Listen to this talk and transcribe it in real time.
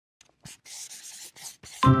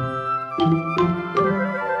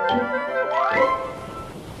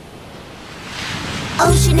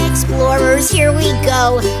Ocean explorers, here we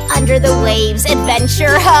go. Under the waves,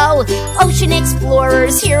 adventure ho. Ocean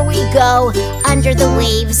explorers, here we go. Under the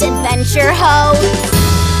waves, adventure ho.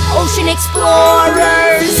 Ocean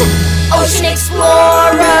explorers, ocean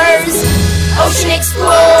explorers, ocean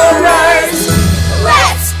explorers,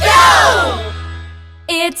 let's go!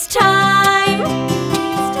 It's time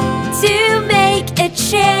to make a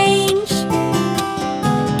change.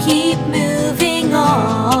 Keep moving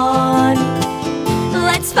on.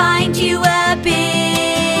 Let's find you a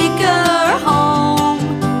bigger home.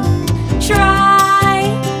 Try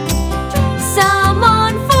some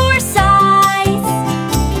on for size,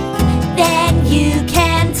 then you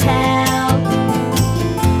can tell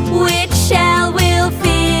which shell will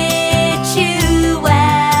fit you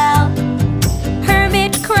well.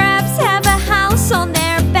 Hermit crabs have a house on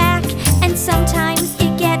their back, and sometimes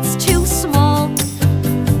it gets too small.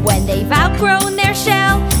 When they've outgrown their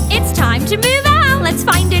shell, it's time to move out. Let's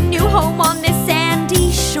find a new home on this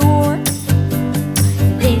sandy shore.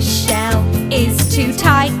 This shell is too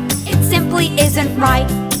tight, it simply isn't right.